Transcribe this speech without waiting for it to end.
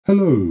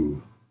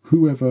Hello,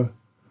 whoever,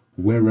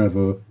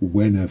 wherever,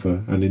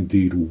 whenever, and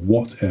indeed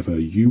whatever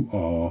you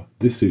are.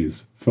 This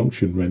is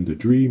Function Render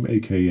Dream,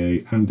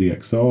 aka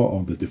AndyXR,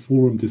 on the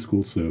Deforum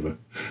Discord server.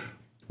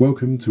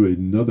 Welcome to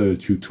another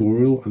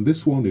tutorial, and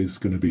this one is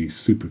going to be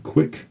super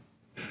quick,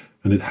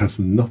 and it has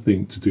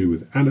nothing to do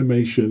with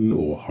animation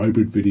or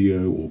hybrid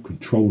video or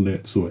control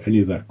nets or any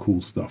of that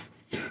cool stuff.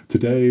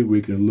 Today we're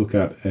going to look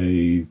at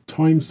a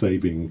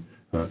time-saving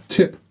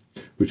tip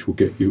which will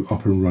get you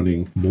up and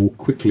running more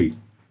quickly.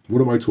 What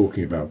am I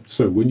talking about?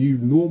 So when you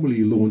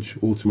normally launch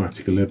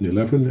Automatic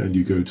 1111 and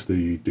you go to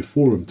the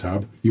Deforum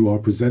tab, you are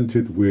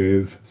presented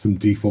with some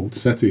default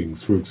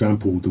settings. For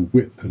example, the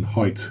width and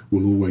height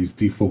will always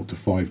default to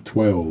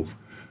 512.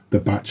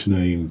 The batch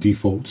name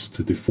defaults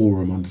to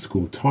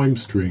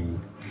Deforum_timestring.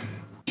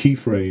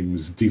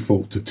 Keyframes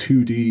default to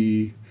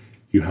 2D.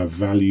 You have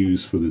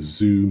values for the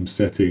zoom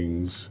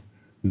settings.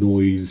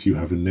 Noise, you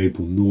have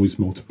enable noise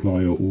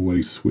multiplier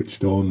always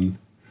switched on.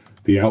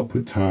 The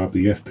output tab,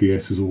 the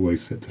FPS is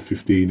always set to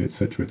 15,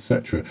 etc.,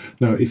 etc.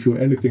 Now, if you're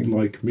anything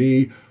like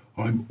me,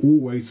 I'm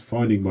always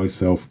finding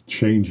myself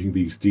changing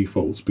these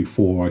defaults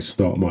before I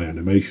start my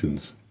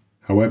animations.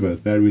 However,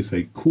 there is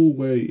a cool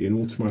way in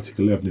Automatic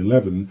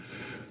 1111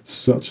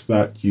 such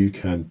that you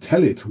can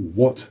tell it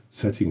what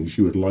settings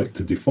you would like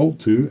to default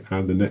to,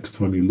 and the next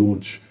time you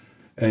launch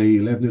a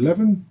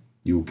 1111,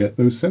 you'll get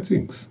those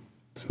settings.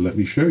 So let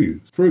me show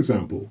you. For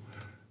example,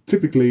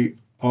 typically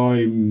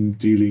I'm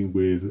dealing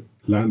with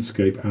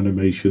landscape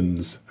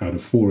animations at a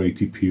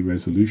 480p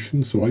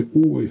resolution, so I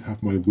always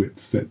have my width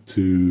set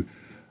to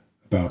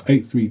about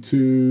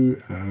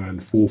 832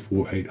 and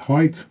 448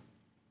 height.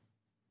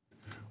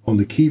 On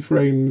the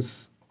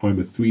keyframes, I'm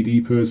a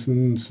 3D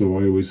person, so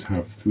I always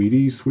have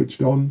 3D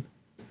switched on,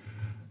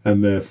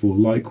 and therefore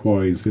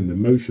likewise in the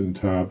motion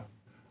tab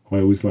I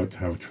always like to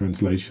have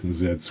translation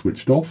Z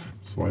switched off,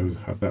 so I always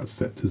have that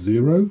set to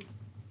 0.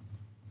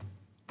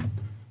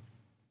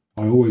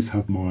 I always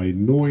have my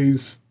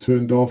noise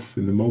turned off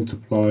in the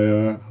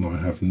multiplier, and I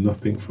have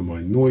nothing for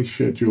my noise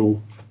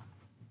schedule.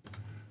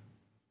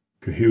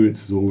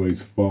 Coherence is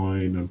always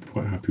fine. I'm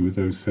quite happy with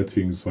those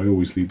settings. I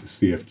always leave the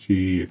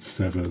CFG at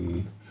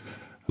 7,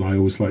 and I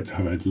always like to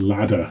have a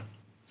ladder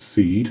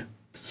seed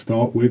to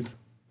start with.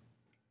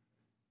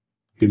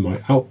 In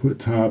my output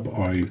tab,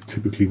 I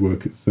typically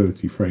work at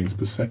 30 frames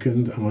per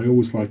second, and I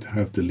always like to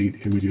have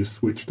delete images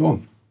switched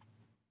on.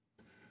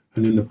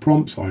 And in the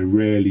prompts, I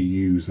rarely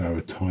use our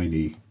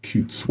tiny,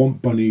 cute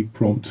swamp bunny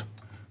prompt.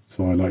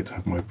 So I like to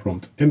have my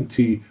prompt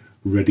empty,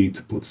 ready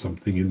to put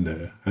something in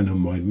there. And on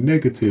my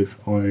negative,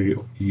 I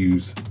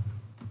use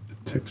a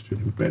texture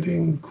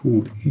embedding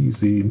called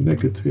Easy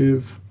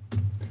Negative.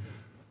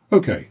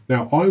 Okay,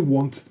 now I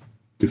want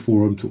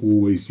Deforum to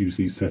always use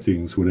these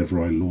settings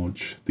whenever I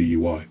launch the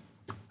UI.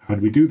 How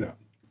do we do that?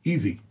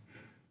 Easy.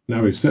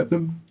 Now we've set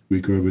them,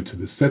 we go over to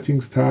the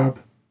Settings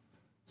tab,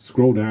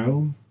 scroll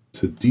down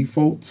to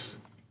Defaults,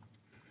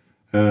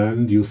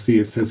 and you'll see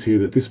it says here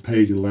that this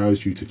page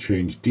allows you to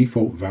change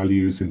default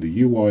values in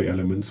the UI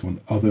elements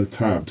on other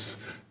tabs.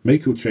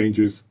 Make your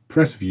changes,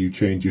 press View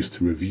Changes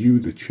to review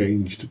the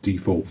changed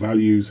default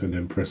values, and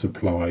then press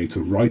Apply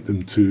to write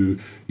them to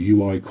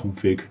UI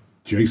config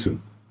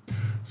JSON.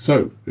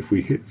 So if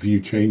we hit View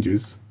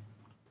Changes,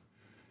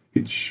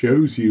 it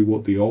shows you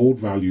what the old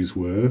values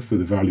were for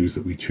the values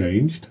that we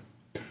changed.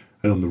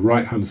 And on the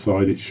right hand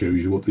side, it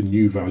shows you what the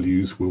new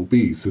values will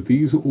be. So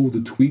these are all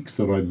the tweaks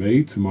that I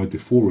made to my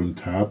Deforum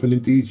tab. And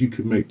indeed, you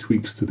could make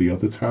tweaks to the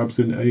other tabs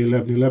in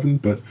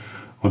A1111, but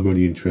I'm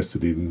only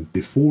interested in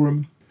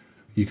Deforum.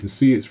 You can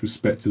see it's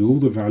respected all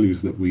the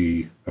values that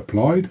we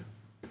applied.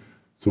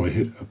 So I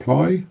hit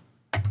Apply,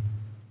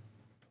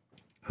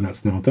 and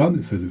that's now done.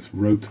 It says it's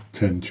wrote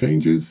 10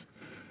 changes.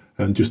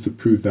 And just to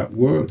prove that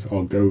worked,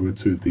 I'll go over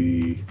to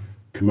the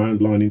command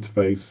line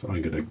interface.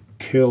 I'm going to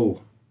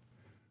kill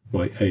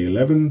my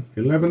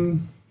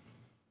A1111.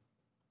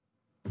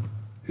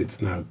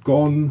 It's now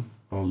gone.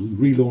 I'll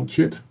relaunch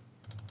it.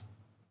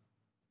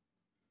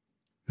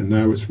 And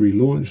now it's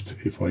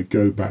relaunched. If I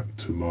go back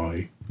to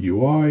my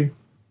UI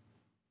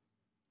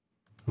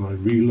and I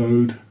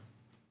reload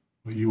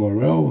my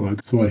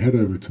URL, so I head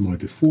over to my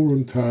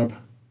Deforum tab,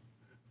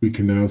 we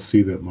can now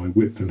see that my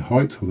width and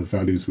height are the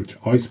values which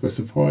I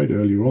specified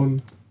earlier on.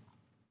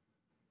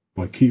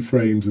 My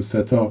keyframes are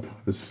set up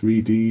as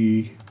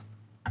 3D.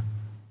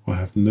 I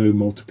have no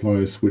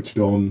multiplier switched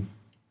on.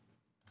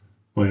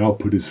 My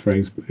output is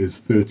 30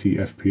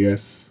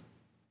 FPS.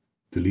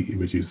 Delete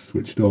images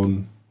switched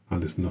on,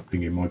 and there's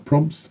nothing in my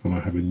prompts, and I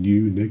have a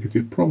new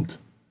negative prompt.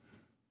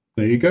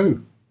 There you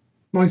go.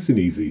 Nice and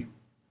easy.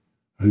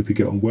 I hope you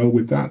get on well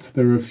with that.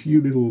 There are a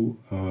few little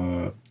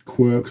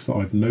quirks that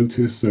I've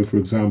noticed. So for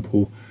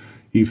example,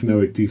 even though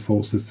it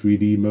defaults to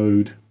 3D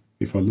mode,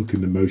 if I look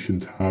in the motion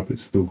tab,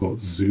 it's still got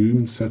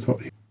zoom set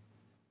up here.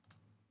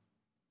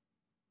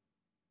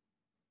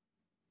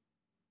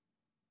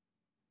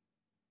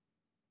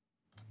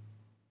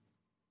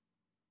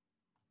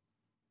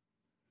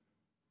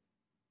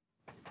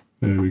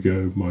 There we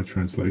go, my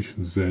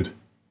translation Z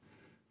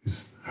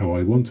is how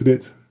I wanted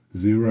it,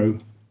 0.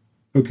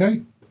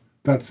 Okay,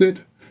 that's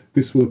it.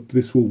 This will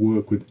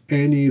work with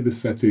any of the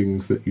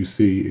settings that you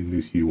see in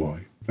this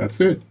UI. That's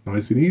it.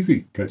 Nice and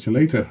easy. Catch you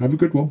later. Have a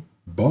good one.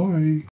 Bye.